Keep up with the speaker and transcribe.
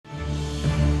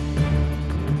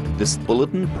This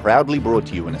bulletin proudly brought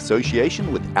to you in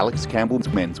association with Alex Campbell's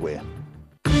Menswear.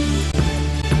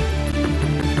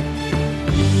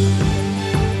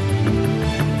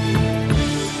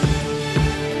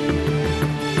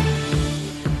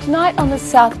 Tonight on The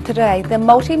South Today, the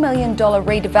multi-million-dollar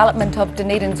redevelopment of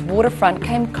Dunedin's waterfront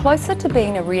came closer to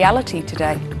being a reality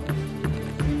today.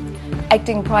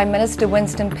 Acting Prime Minister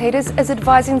Winston Peters is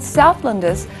advising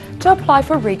Southlanders to apply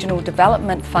for regional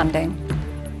development funding.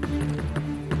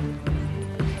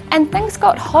 And things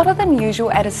got hotter than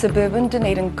usual at a suburban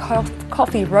Dunedin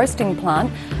coffee roasting plant,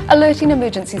 alerting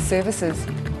emergency services.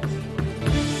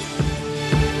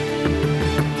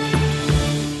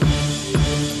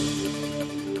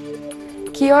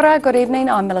 Kia ora, good evening,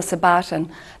 I'm Melissa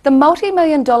Barton. The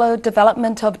multi-million-dollar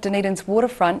development of Dunedin's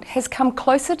waterfront has come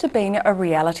closer to being a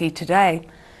reality today.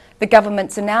 The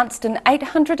government's announced an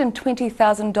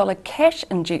 $820,000 cash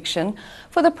injection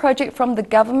for the project from the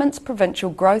government's Provincial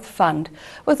Growth Fund,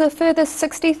 with a further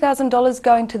 $60,000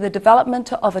 going to the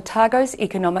development of Otago's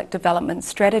economic development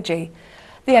strategy.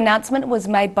 The announcement was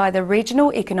made by the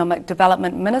Regional Economic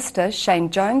Development Minister,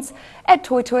 Shane Jones, at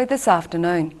Toitoi this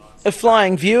afternoon. A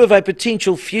flying view of a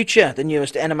potential future. The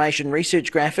newest animation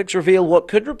research graphics reveal what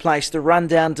could replace the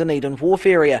rundown Dunedin Wharf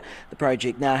area. The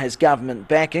project now has government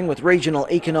backing, with Regional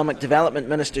Economic Development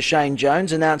Minister Shane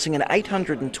Jones announcing an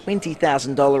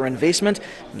 $820,000 investment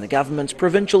in the government's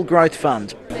Provincial Growth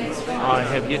Fund. I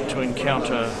have yet to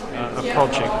encounter a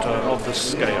project of this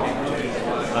scale.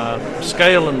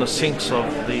 Scale in the sense of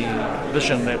the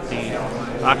vision that the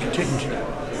architect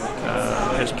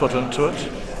has put into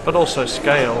it, but also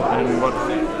scale in what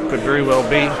could very well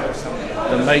be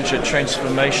the major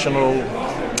transformational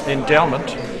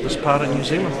endowment this part of New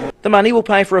Zealand. The money will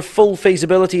pay for a full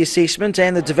feasibility assessment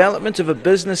and the development of a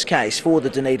business case for the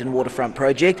Dunedin waterfront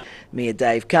project. Mayor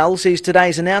Dave Cull says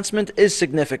today's announcement is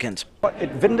significant.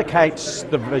 It vindicates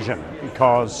the vision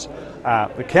because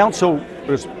the council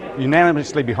was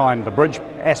unanimously behind the bridge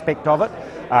aspect of it,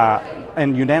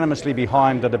 and unanimously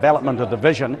behind the development of the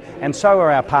vision, and so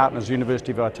are our partners,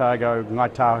 University of Otago,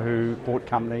 Ngāi Tahu, Port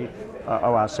Company,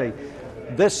 ORC.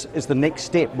 This is the next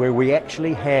step where we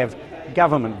actually have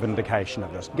government vindication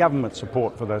of this, government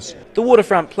support for this. The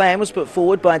waterfront plan was put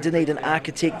forward by Dunedin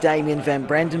architect Damien van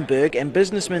Brandenburg and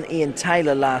businessman Ian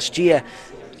Taylor last year.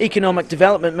 Economic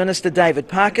Development Minister David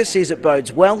Parker says it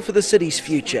bodes well for the city's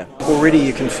future. Already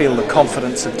you can feel the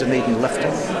confidence of Dunedin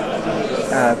lifting.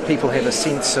 People have a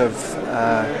sense of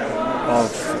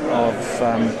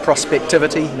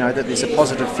prospectivity, that there's a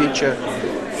positive future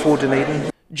for Dunedin.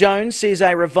 Jones says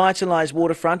a revitalised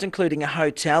waterfront, including a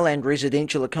hotel and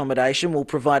residential accommodation, will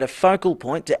provide a focal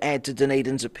point to add to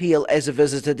Dunedin's appeal as a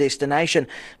visitor destination.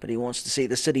 But he wants to see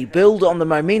the city build on the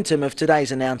momentum of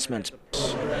today's announcement.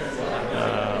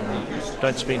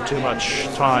 Don't spend too much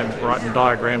time writing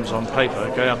diagrams on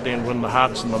paper. Go out there and win the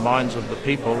hearts and the minds of the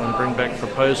people and bring back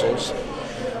proposals.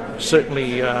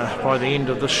 Certainly by the end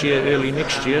of this year, early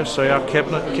next year, so our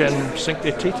cabinet can sink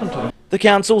their teeth into them. The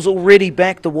council's already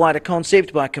backed the wider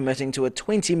concept by committing to a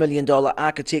 $20 million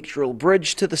architectural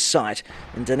bridge to the site.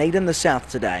 In Dunedin, the South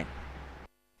Today.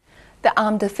 The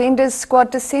Armed Defenders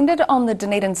Squad descended on the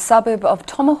Dunedin suburb of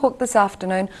Tomahawk this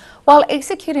afternoon while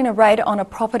executing a raid on a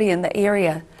property in the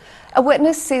area. A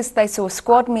witness says they saw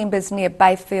squad members near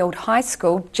Bayfield High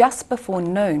School just before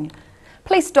noon.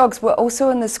 Police dogs were also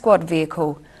in the squad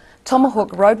vehicle.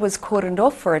 Tomahawk Road was cordoned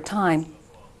off for a time.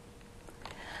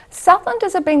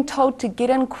 Southlanders are being told to get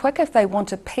in quick if they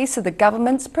want a piece of the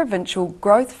government's Provincial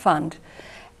Growth Fund.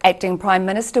 Acting Prime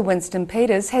Minister Winston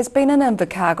Peters has been in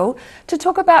Invercargill to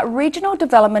talk about regional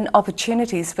development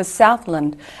opportunities for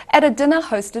Southland at a dinner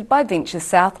hosted by Venture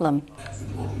Southland.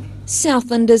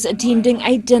 Southlanders attending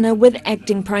a dinner with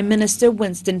Acting Prime Minister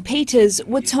Winston Peters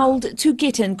were told to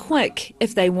get in quick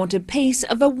if they want a piece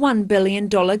of a $1 billion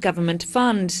government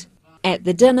fund. At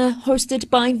the dinner, hosted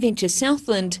by Venture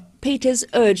Southland, Peters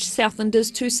urged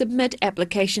Southlanders to submit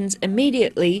applications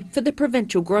immediately for the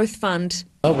Provincial Growth Fund.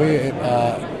 We're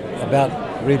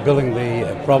about rebuilding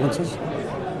the provinces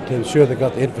to ensure they've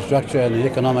got the infrastructure and the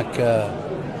economic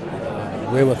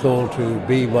wherewithal to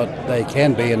be what they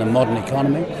can be in a modern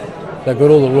economy. They've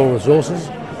got all the raw resources,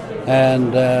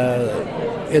 and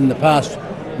in the past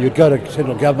you'd go to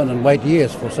central government and wait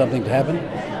years for something to happen,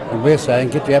 and we're saying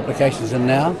get your applications in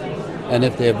now, and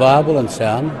if they're viable and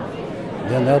sound,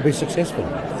 then they'll be successful.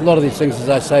 A lot of these things, as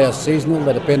I say, are seasonal.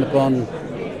 They depend upon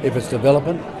if it's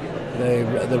development,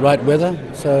 the right weather.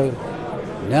 So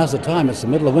now's the time. It's the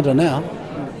middle of winter now,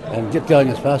 and get going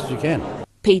as fast as you can.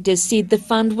 Peters said the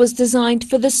fund was designed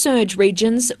for the surge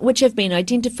regions, which have been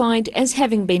identified as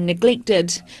having been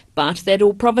neglected, but that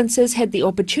all provinces had the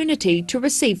opportunity to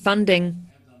receive funding.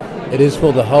 It is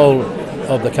for the whole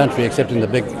of the country except in the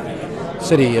big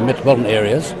city and metropolitan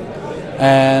areas,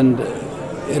 and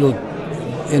it'll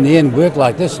in the end work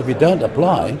like this. If you don't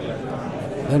apply,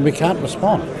 then we can't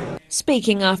respond.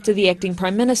 Speaking after the acting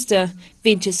Prime Minister,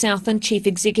 Venture Southland Chief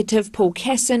Executive Paul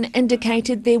Casson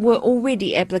indicated there were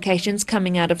already applications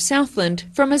coming out of Southland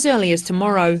from as early as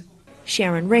tomorrow.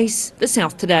 Sharon Rees, The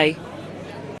South Today.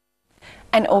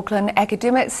 An Auckland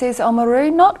academic says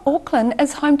Oamaru, not Auckland,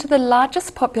 is home to the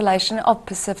largest population of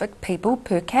Pacific people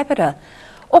per capita.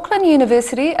 Auckland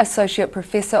University Associate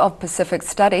Professor of Pacific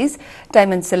Studies,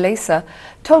 Damon Salisa,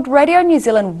 told Radio New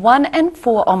Zealand 1 in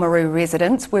 4 Oamaru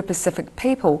residents were Pacific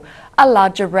people, a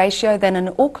larger ratio than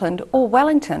in Auckland or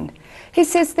Wellington. He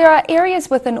says there are areas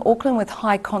within Auckland with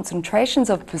high concentrations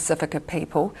of Pacifica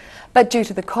people, but due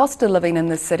to the cost of living in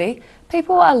the city,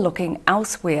 people are looking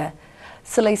elsewhere.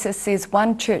 Salisa says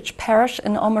one church parish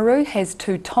in Oamaru has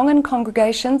 2 Tongan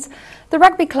congregations, the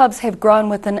rugby clubs have grown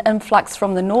with an influx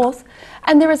from the north,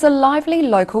 and there is a lively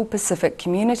local Pacific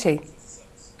community.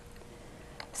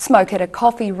 Smoke at a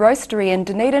coffee roastery in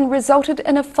Dunedin resulted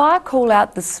in a fire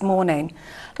call-out this morning.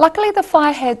 Luckily, the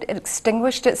fire had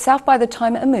extinguished itself by the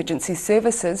time emergency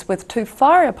services with 2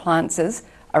 fire appliances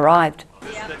arrived.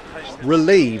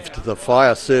 Relieved the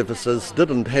fire services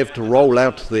didn't have to roll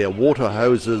out their water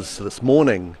hoses this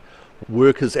morning.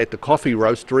 Workers at the coffee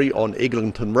roastery on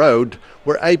Eglinton Road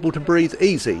were able to breathe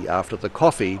easy after the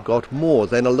coffee got more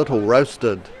than a little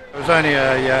roasted. It was only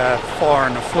a fire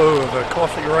in the flue of a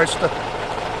coffee roaster.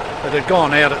 It had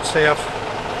gone out itself.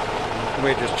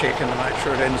 We're just checking to make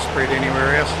sure it hadn't spread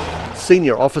anywhere else.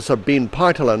 Senior Officer Ben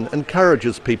Peiterlin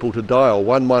encourages people to dial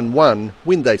 111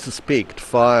 when they suspect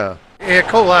fire. Yeah,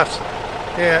 call us.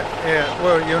 Yeah.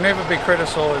 Well, you'll never be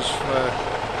criticised for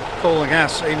calling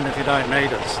us, even if you don't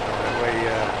need us.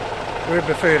 We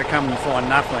prefer to come and find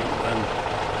nothing than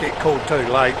get called too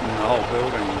late and the whole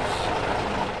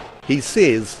building's... He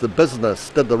says the business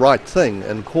did the right thing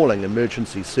in calling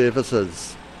emergency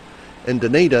services. In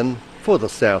Dunedin, for The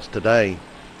South Today.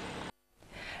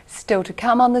 Still to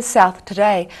come on The South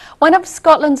Today, one of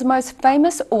Scotland's most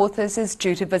famous authors is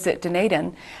due to visit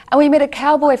Dunedin, and we met a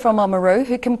cowboy from Oamaru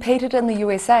who competed in the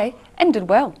USA and did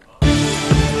well.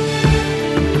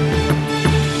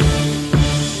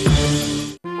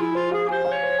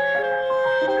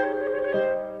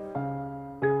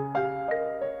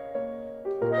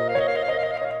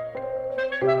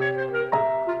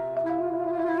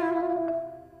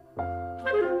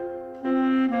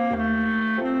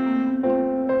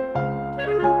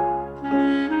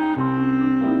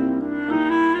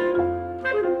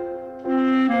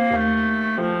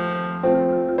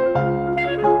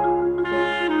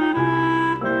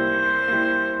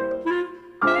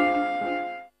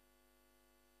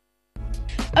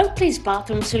 Oakley's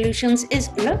Bathroom Solutions is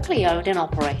locally owned and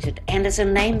operated and is a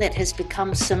name that has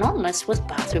become synonymous with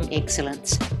bathroom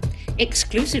excellence.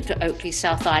 Exclusive to Oakley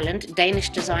South Island, Danish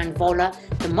design Vola,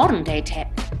 the modern day tap,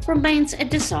 remains a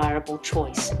desirable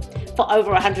choice. For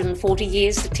over 140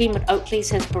 years, the team at Oakley's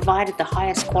has provided the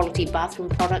highest quality bathroom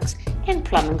products and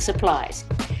plumbing supplies.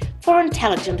 For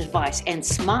intelligent advice and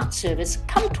smart service,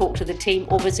 come talk to the team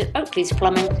or visit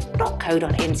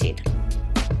oakleysplumbing.co.nz.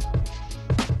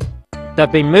 They've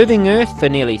been moving earth for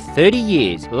nearly 30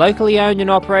 years. Locally owned and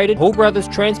operated, Hall Brothers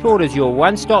Transport is your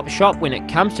one-stop shop when it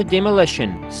comes to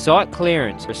demolition, site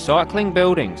clearance, recycling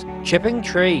buildings, chipping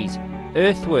trees,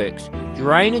 earthworks,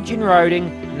 drainage and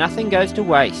roading. Nothing goes to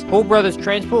waste. Hall Brothers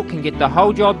Transport can get the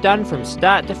whole job done from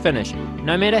start to finish,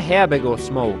 no matter how big or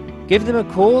small. Give them a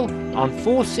call on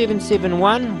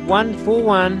 4771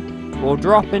 141 or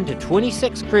drop into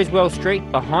 26 Creswell Street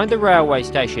behind the railway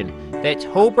station. That's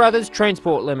Hall Brothers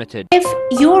Transport Limited. If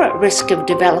you're at risk of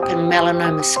developing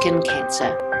melanoma skin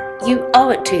cancer, you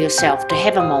owe it to yourself to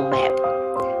have a mole map.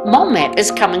 Mole Map is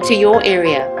coming to your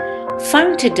area.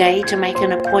 Phone today to make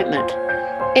an appointment.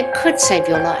 It could save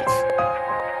your life.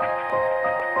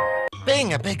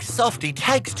 Being a big softie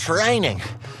takes training.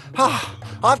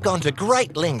 I've gone to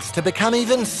great lengths to become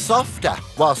even softer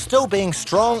while still being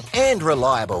strong and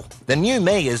reliable. The new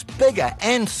me is bigger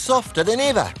and softer than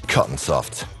ever. Cotton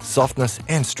Soft. Softness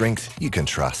and strength you can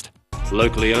trust.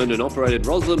 Locally owned and operated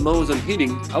Roslyn Mowers and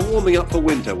Heating are warming up for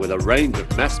winter with a range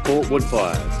of mass-bought wood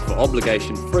fires. For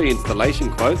obligation-free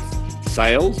installation quotes,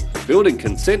 sales, building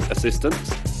consent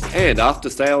assistance and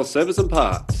after-sales service and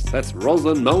parts. That's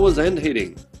Roslyn Mowers and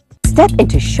Heating. Step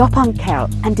into Shop on Carroll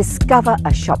and discover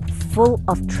a shop full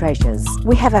of treasures.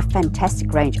 We have a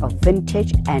fantastic range of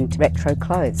vintage and retro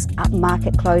clothes,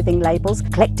 upmarket clothing labels,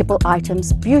 collectible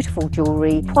items, beautiful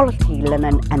jewellery, quality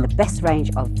linen and the best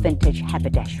range of vintage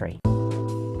haberdashery.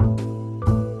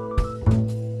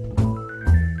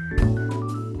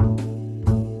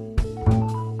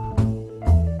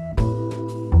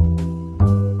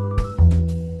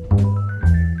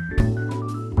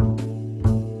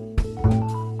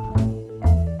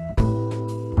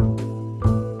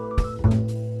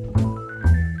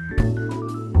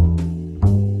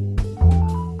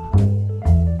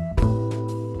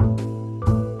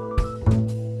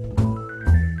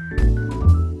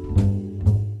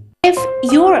 If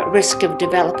you're at risk of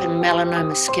developing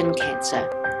melanoma skin cancer,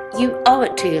 you owe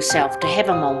it to yourself to have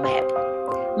a mole map.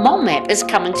 Mole Map is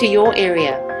coming to your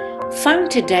area. Phone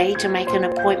today to make an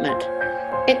appointment.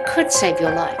 It could save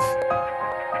your life.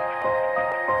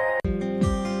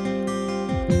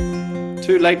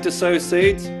 Too late to sow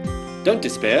seeds? Don't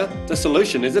despair, the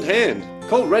solution is at hand.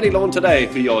 Call Ready Lawn today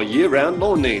for your year-round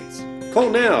lawn needs. Call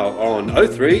now on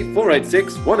 03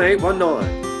 486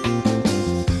 1819.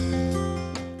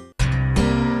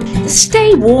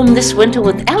 Stay warm this winter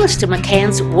with Alistair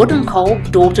McCann's Wood and Coal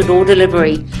door-to-door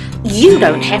delivery. You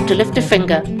don't have to lift a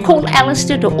finger. Call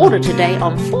Alistair to order today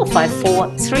on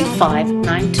 454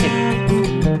 3592.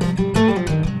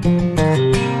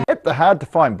 At the Hard to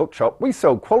Find Bookshop, we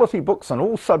sell quality books on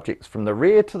all subjects from the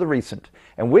rare to the recent,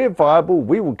 and where viable,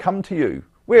 we will come to you.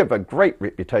 We have a great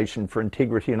reputation for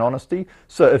integrity and honesty,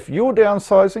 so if you're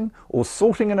downsizing or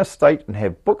sorting an estate and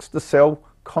have books to sell,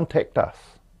 contact us.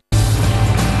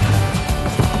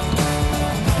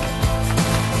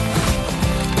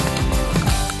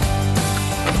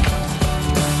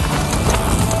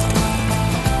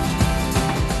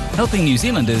 Helping New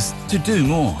Zealanders to do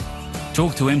more.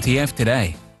 Talk to MTF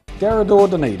today. Garrador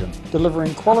Dunedin,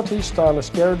 delivering quality stylish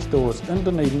garage doors in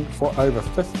Dunedin for over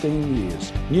 15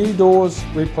 years. New doors,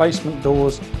 replacement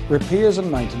doors, repairs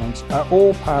and maintenance are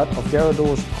all part of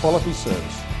Garrador's quality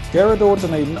service. Garrador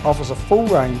Dunedin offers a full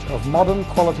range of modern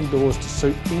quality doors to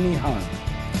suit any home.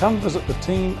 Come visit the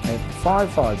team at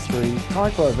 553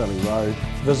 Kaikoura Valley Road.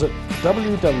 Visit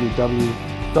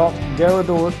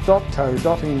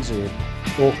www.garrador.co.nz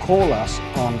or call us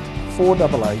on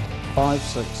 488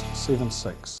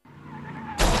 5676.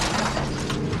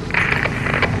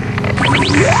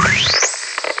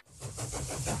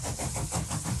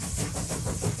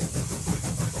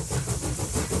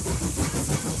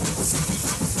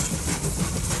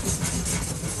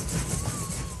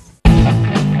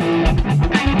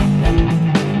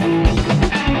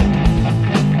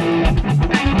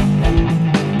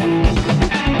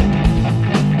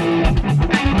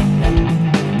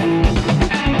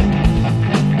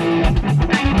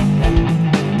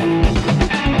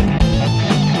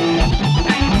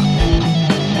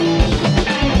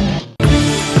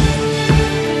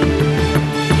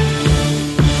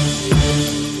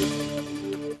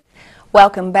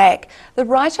 Welcome back. The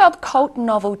writer of cult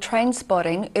novel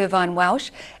Trainspotting, Irvine Welsh,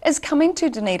 is coming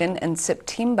to Dunedin in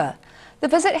September. The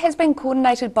visit has been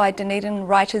coordinated by Dunedin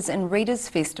Writers and Readers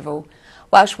Festival.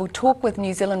 Welsh will talk with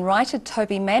New Zealand writer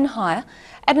Toby Manhire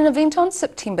at an event on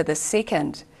September the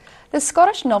 2nd. The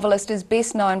Scottish novelist is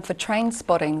best known for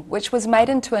Trainspotting, which was made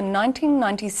into a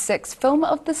 1996 film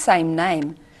of the same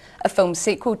name. A film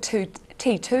sequel to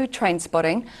T2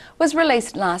 Trainspotting was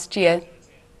released last year.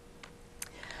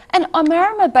 An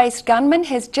Omarama-based gunman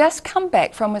has just come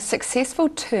back from a successful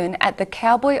turn at the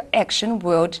Cowboy Action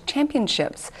World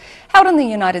Championships, held in the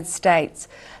United States.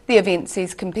 The event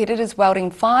sees competitors wielding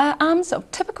firearms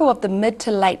typical of the mid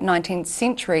to late 19th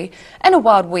century in a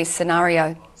Wild West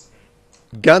scenario.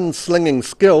 Gunslinging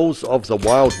skills of the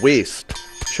Wild West.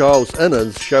 Charles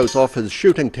Innes shows off his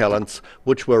shooting talents,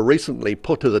 which were recently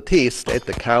put to the test at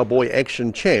the Cowboy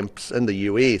Action Champs in the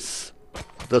US.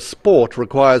 The sport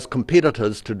requires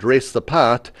competitors to dress the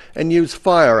part and use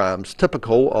firearms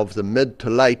typical of the mid to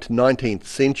late 19th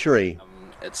century.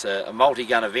 It's a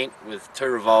multi-gun event with 2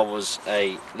 revolvers,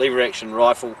 a lever-action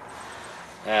rifle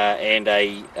and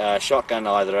a shotgun,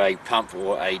 either a pump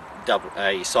or a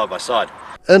side-by-side.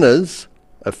 Innes,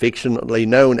 affectionately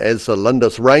known as the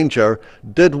Lindis Ranger,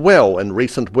 did well in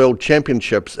recent World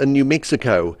Championships in New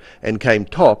Mexico and came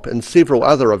top in several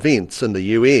other events in the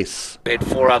US. We had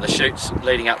 4 other shoots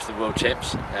leading up to the World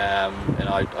Champs and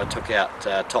I took out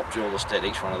top duelist at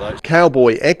each one of those.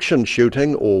 Cowboy action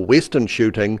shooting, or western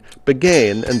shooting,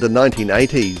 began in the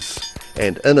 1980s.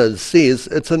 And Innes says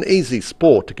it's an easy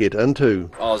sport to get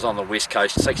into. I was on the West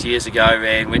Coast 6 years ago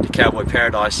and went to Cowboy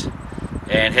Paradise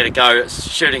and had a go at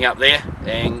shooting up there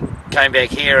and came back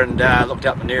here and looked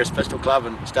up the nearest pistol club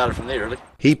and started from there, really.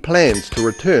 He plans to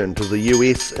return to the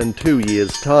US in 2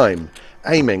 years' time,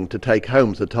 aiming to take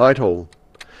home the title.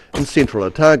 In Central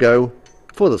Otago,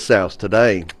 for the South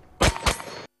Today.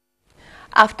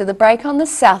 After the break on the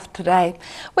South Today,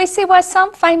 we see why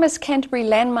some famous Canterbury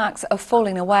landmarks are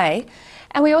falling away,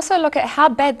 and we also look at how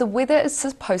bad the weather is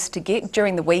supposed to get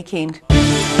during the weekend.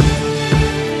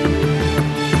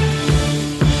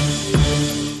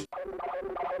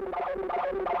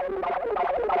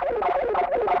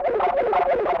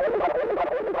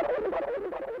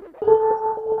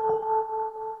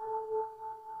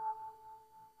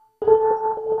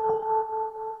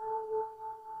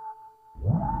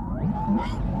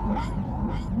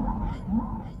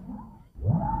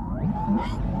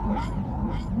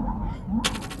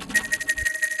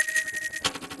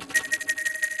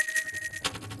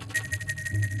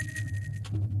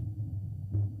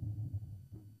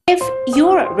 If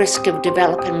you're at risk of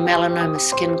developing melanoma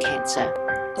skin cancer,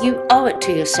 you owe it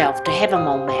to yourself to have a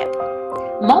mole map.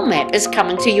 Mole Map is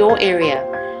coming to your area.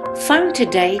 Phone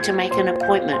today to make an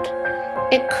appointment.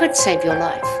 It could save your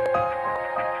life.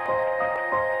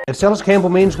 It's Ellis Campbell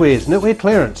Menswear's knitwear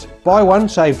clearance. Buy one,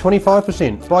 save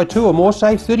 25%. Buy two or more,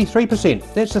 save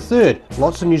 33%. That's a third.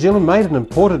 Lots of New Zealand made and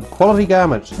imported quality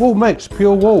garments. Wool mix,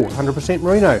 pure wool, 100%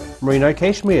 merino, merino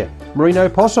cashmere, merino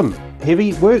possum,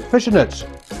 heavy work fisher knits,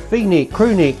 V-neck,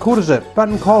 crew neck, quarter zip,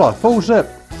 button collar, full zip,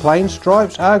 plain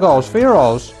stripes, argyles,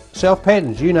 ferrules, self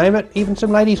patterns, you name it, even some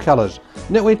ladies' colours.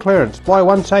 Knitwear clearance. Buy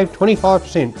one, save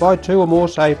 25%. Buy two or more,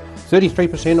 save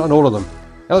 33% on all of them.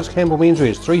 Ellis Campbell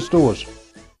Menswear's, 3 stores.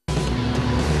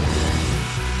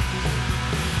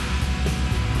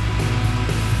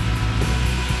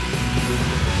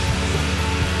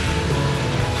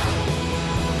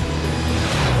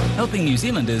 Helping New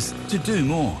Zealanders to do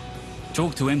more.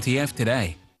 Talk to MTF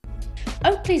today.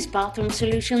 Oakley's Bathroom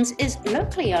Solutions is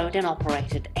locally owned and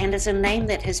operated and is a name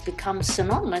that has become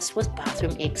synonymous with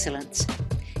bathroom excellence.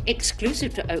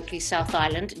 Exclusive to Oakley South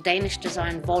Island, Danish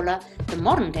design Vola, the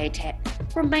modern day tap,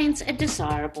 remains a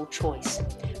desirable choice.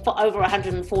 For over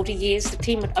 140 years, the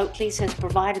team at Oakley's has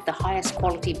provided the highest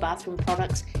quality bathroom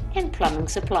products and plumbing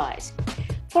supplies.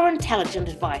 For intelligent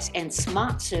advice and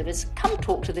smart service, come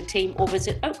talk to the team or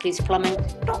visit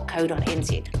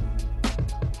oakleysplumbing.co.nz.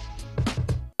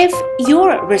 If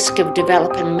you're at risk of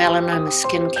developing melanoma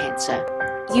skin cancer,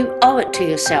 you owe it to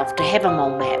yourself to have a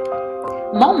mole map.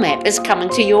 Mole Map is coming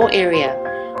to your area.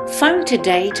 Phone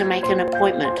today to make an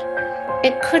appointment.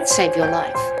 It could save your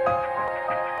life.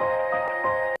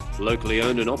 Locally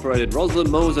owned and operated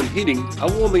Roslyn Mowers and Heating are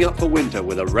warming up for winter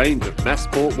with a range of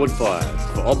Massport wood fires.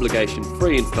 For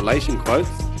obligation-free installation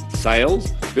quotes,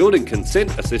 sales, building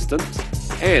consent assistance,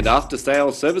 and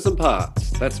after-sales service and parts.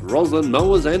 That's Roslyn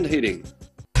Mowers and Heating.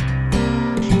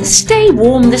 Stay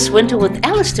warm this winter with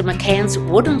Alistair McCann's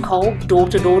Wood and Coal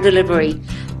door-to-door delivery.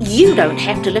 You don't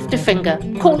have to lift a finger.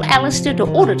 Call Alistair to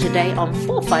order today on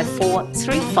 454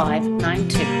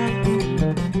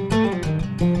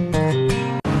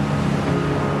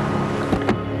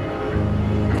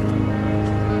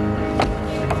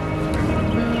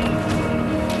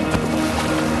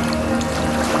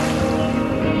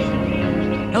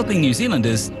 Helping New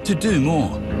Zealanders to do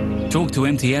more. Talk to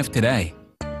MTF today.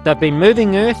 They've been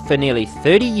moving earth for nearly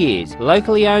 30 years.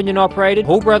 Locally owned and operated,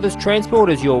 Hall Brothers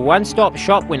Transport is your one-stop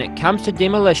shop when it comes to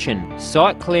demolition,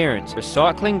 site clearance,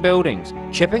 recycling buildings,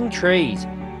 chipping trees,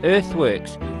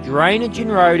 earthworks, drainage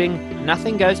and roading.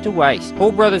 Nothing goes to waste.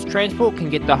 Hall Brothers Transport can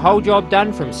get the whole job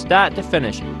done from start to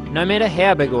finish, no matter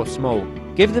how big or small.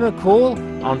 Give them a call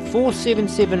on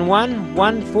 4771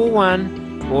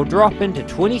 141 or drop into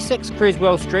 26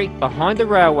 Creswell Street behind the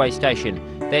railway station.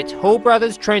 That's Hall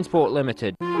Brothers Transport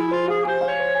Limited.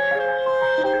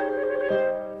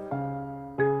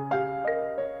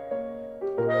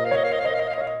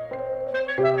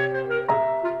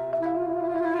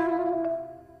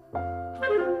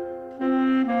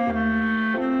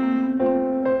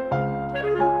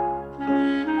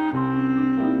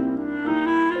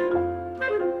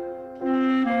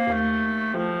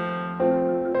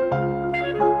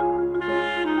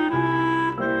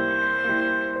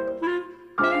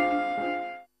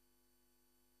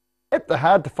 At the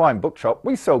Hard to Find Bookshop,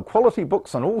 we sell quality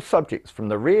books on all subjects from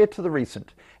the rare to the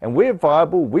recent, and where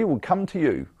viable, we will come to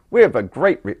you. We have a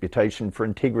great reputation for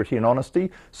integrity and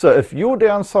honesty, so if you're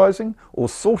downsizing or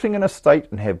sorting an estate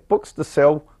and have books to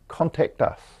sell, contact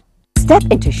us. Step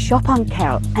into Shop on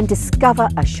Carroll and discover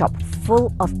a shop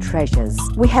full of treasures.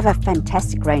 We have a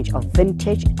fantastic range of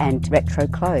vintage and retro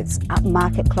clothes,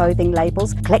 upmarket clothing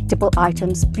labels, collectible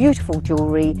items, beautiful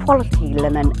jewellery, quality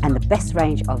linen and the best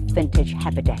range of vintage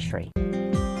haberdashery.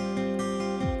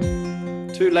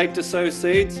 Too late to sow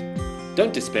seeds?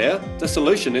 Don't despair, the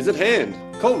solution is at hand.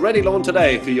 Call Ready Lawn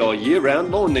today for your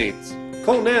year-round lawn needs.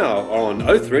 Call now on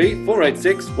 03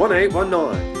 486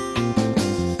 1819.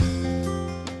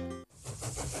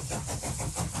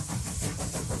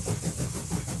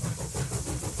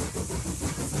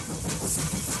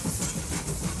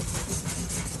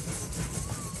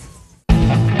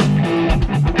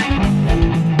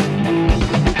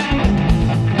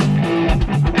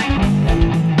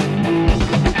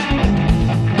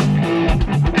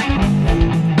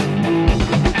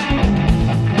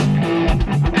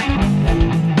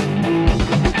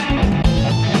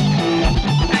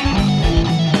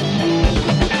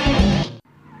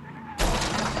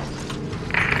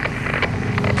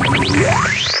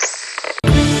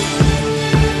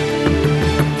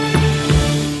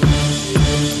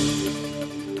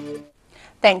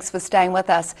 Thanks for staying with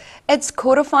us. It's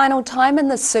quarter-final time in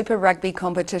the Super Rugby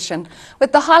competition,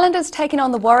 with the Highlanders taking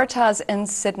on the Waratahs in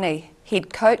Sydney.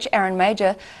 Head coach Aaron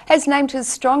Mauger has named his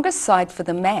strongest side for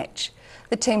the match.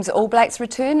 The team's All Blacks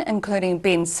return, including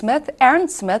Ben Smith, Aaron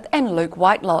Smith and Luke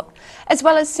Whitelock, as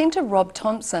well as centre Rob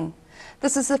Thompson.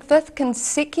 This is the 5th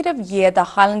consecutive year the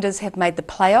Highlanders have made the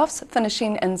playoffs,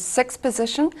 finishing in 6th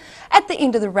position at the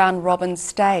end of the round-robin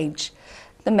stage.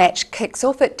 The match kicks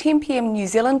off at 10 p.m. New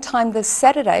Zealand time this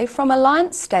Saturday from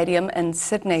Alliance Stadium in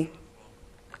Sydney.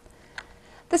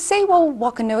 The seawall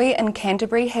Wakanui in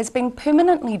Canterbury has been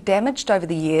permanently damaged over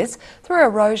the years through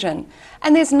erosion,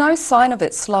 and there's no sign of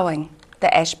it slowing.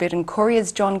 The Ashburton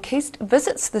Courier's John Keast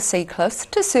visits the sea cliffs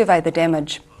to survey the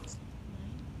damage.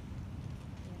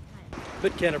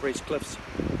 Mid Canterbury's cliffs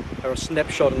are a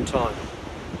snapshot in time.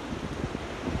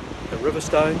 The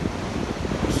riverstone,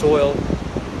 soil,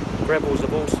 gravels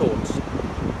of all sorts,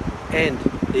 and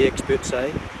the experts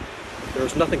say there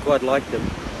is nothing quite like them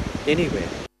anywhere.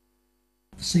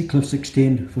 The sea cliffs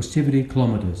extend for 70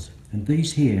 kilometres, and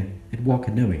these here at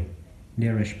Wakanui,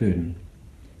 near Ashburton,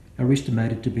 are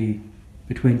estimated to be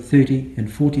between 30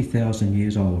 and 40,000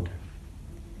 years old.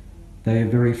 They are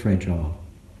very fragile,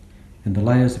 and the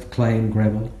layers of clay and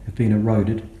gravel have been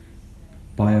eroded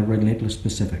by a relentless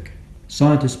Pacific.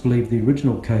 Scientists believe the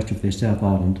original coast of their South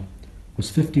Island was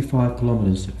 55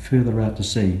 kilometres further out to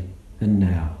sea than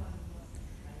now.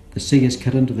 The sea has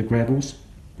cut into the gravels,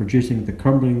 producing the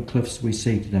crumbling cliffs we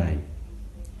see today.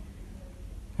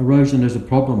 Erosion is a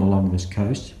problem along this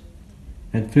coast,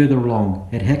 and further along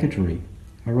at Hakaturi,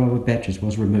 a row of batches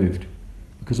was removed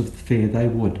because of the fear they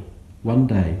would, one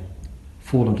day,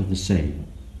 fall into the sea.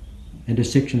 And a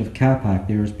section of car park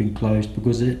there has been closed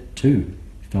because it too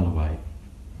fell away.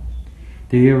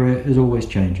 The area is always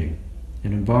changing,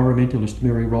 and environmentalist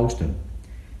Mary Ralston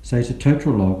says a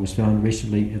total log was found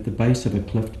recently at the base of a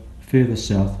cliff further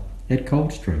south at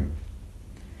Coldstream.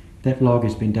 That log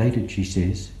has been dated, she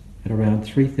says, at around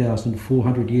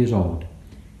 3,400 years old.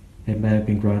 It may have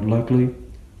been grown locally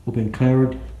or been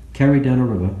carried down a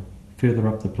river further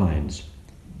up the plains.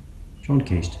 John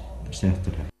Keast, The South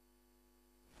Today.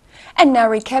 And now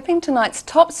recapping tonight's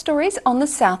top stories on the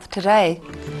South Today.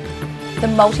 The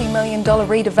multi-million-dollar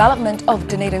redevelopment of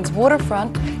Dunedin's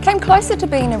waterfront came closer to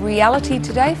being a reality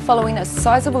today following a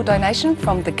sizable donation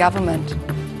from the government.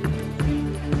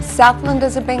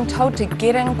 Southlanders are being told to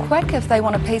get in quick if they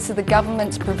want a piece of the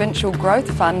government's Provincial Growth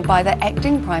Fund by the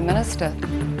acting Prime Minister.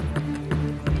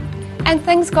 And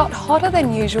things got hotter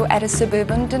than usual at a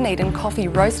suburban Dunedin coffee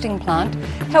roasting plant.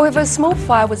 However, a small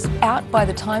fire was out by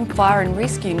the time Fire and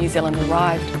Rescue New Zealand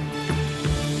arrived.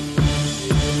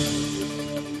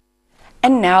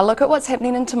 And now a look at what's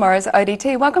happening in tomorrow's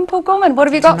ODT. Welcome, Paul Gorman. What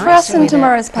have you got for us in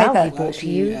tomorrow's paper? Brought to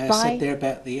you by... said there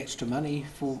about the extra money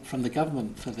from the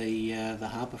government for the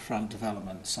harbourfront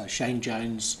development. So Shane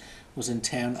Jones was in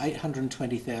town,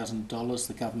 $820,000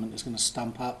 the government is going to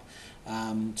stump up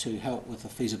to help with the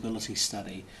feasibility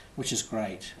study, which is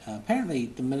great. Apparently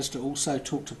the Minister also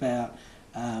talked about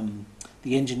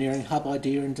the engineering hub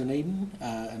idea in Dunedin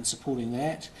and supporting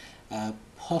that.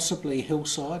 Possibly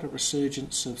Hillside, a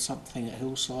resurgence of something at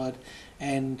Hillside,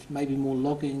 and maybe more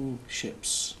logging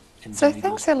ships. So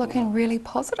things are looking really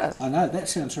positive. I know, that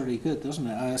sounds really good, doesn't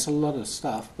it? It's a lot of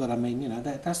stuff, but I mean, you know,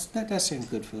 that does sound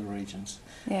good for the regions.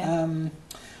 Yeah.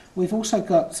 We've also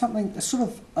got something that's sort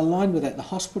of aligned with that, the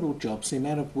hospital jobs, the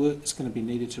amount of work that's going to be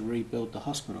needed to rebuild the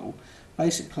hospital.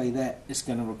 Basically, that is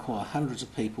going to require hundreds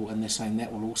of people, and they're saying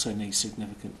that will also need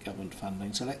significant government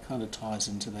funding. So that kind of ties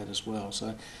into that as well. So,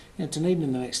 you know, Dunedin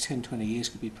in the next 10, 20 years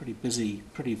could be a pretty busy,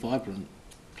 pretty vibrant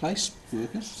place,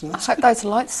 workers. So I hope those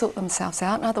lights sort themselves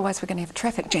out, and otherwise we're going to have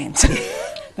traffic jams.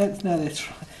 That's right.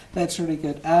 That's really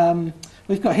good.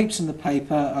 We've got heaps in the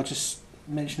paper. I'll just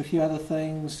mention a few other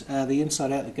things. The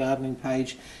Inside Out the Gardening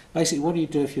page. Basically, what do you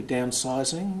do if you're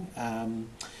downsizing?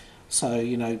 So,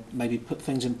 you know, maybe put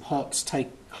things in pots, take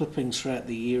clippings throughout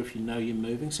the year if you know you're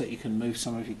moving, so that you can move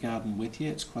some of your garden with you.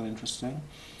 It's quite interesting.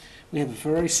 We have a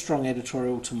very strong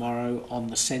editorial tomorrow on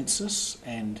the census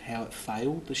and how it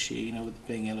failed this year, you know, with it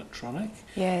being electronic.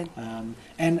 Yeah.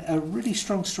 And a really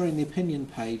strong story in the opinion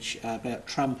page about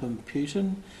Trump and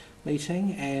Putin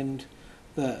meeting, and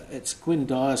it's Gwyn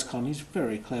Dyer's column. He's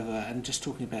very clever, and just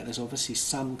talking about there's obviously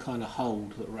some kind of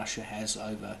hold that Russia has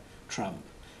over Trump,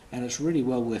 and it's really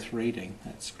well worth reading.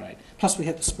 That's great. Plus we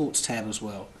have the sports tab as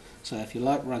well. So if you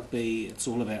like rugby, it's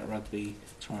all about rugby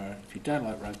tomorrow. If you don't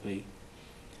like rugby,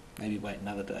 maybe wait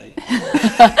another day.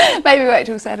 Maybe wait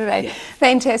till Saturday. Yeah.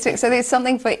 Fantastic. So there's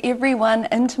something for everyone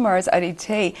in tomorrow's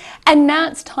ODT. And now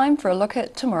it's time for a look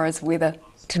at tomorrow's weather.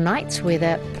 Tonight's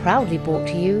weather proudly brought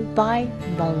to you by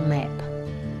MoleMap.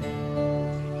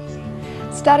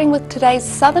 Starting with today's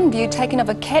southern view, taken of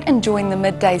a cat enjoying the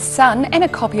midday sun and a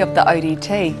copy of the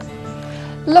ODT.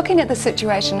 Looking at the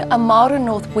situation, a milder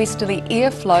northwesterly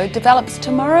airflow develops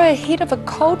tomorrow ahead of a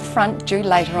cold front due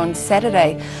later on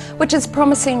Saturday, which is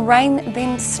promising rain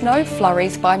then snow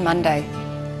flurries by Monday.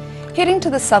 Heading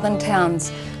to the southern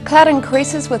towns, cloud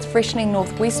increases with freshening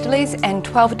northwesterlies and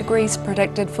 12 degrees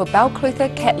predicted for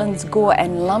Balclutha, Catlins, Gore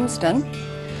and Lumsden.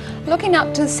 Looking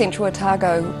up to central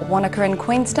Otago, Wanaka and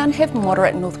Queenstown have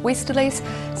moderate northwesterlies,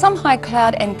 some high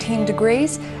cloud and 10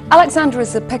 degrees. Alexandra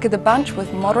is the pick of the bunch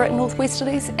with moderate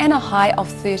northwesterlies and a high of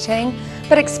 13,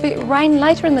 but expect rain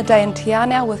later in the day in Te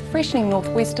Anau with freshening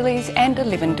northwesterlies and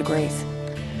 11 degrees.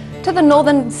 To the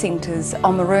northern centres,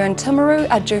 Oamaru and Timaru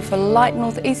are due for light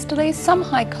northeasterlies, some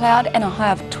high cloud and a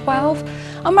high of 12.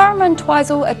 Omarama and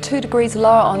Twizel are 2 degrees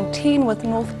lower on 10 with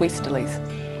northwesterlies.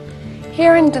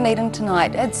 Here in Dunedin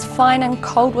tonight, it's fine and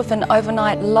cold with an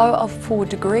overnight low of 4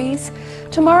 degrees.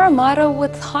 Tomorrow, Mairo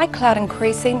with high cloud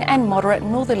increasing and moderate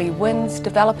northerly winds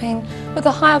developing with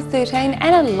a high of 13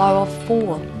 and a low of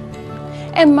 4.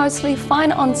 And mostly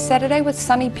fine on Saturday with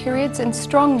sunny periods and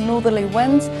strong northerly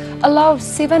winds, a low of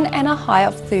 7 and a high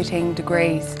of 13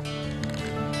 degrees.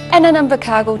 And in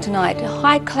Invercargill tonight,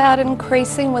 high cloud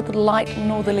increasing with light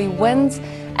northerly winds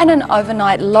and an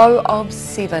overnight low of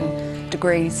 7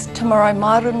 degrees. Tomorrow,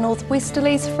 mild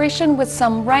northwesterlies freshen with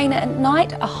some rain at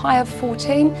night, a high of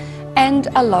 14 and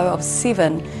a low of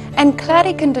 7. And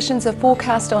cloudy conditions are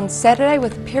forecast on Saturday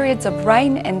with periods of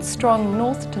rain and strong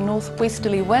north to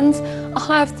northwesterly winds, a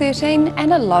high of 13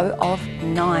 and a low of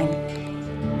 9.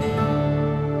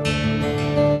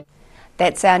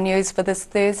 That's our news for this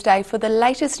Thursday. For the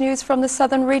latest news from the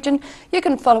Southern region, you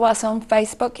can follow us on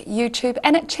Facebook, YouTube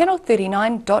and at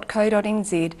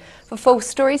channel39.co.nz. For full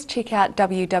stories, check out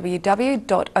www.odt.co.nz.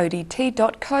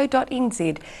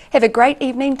 Have a great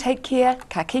evening, take care,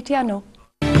 ka kite anō.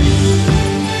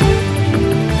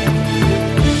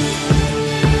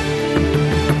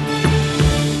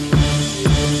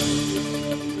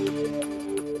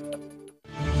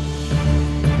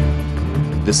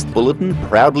 This bulletin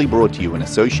proudly brought to you in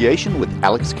association with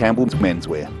Alex Campbell's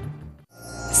Menswear.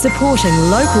 Supporting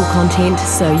local content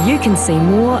so you can see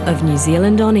more of New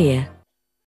Zealand on air.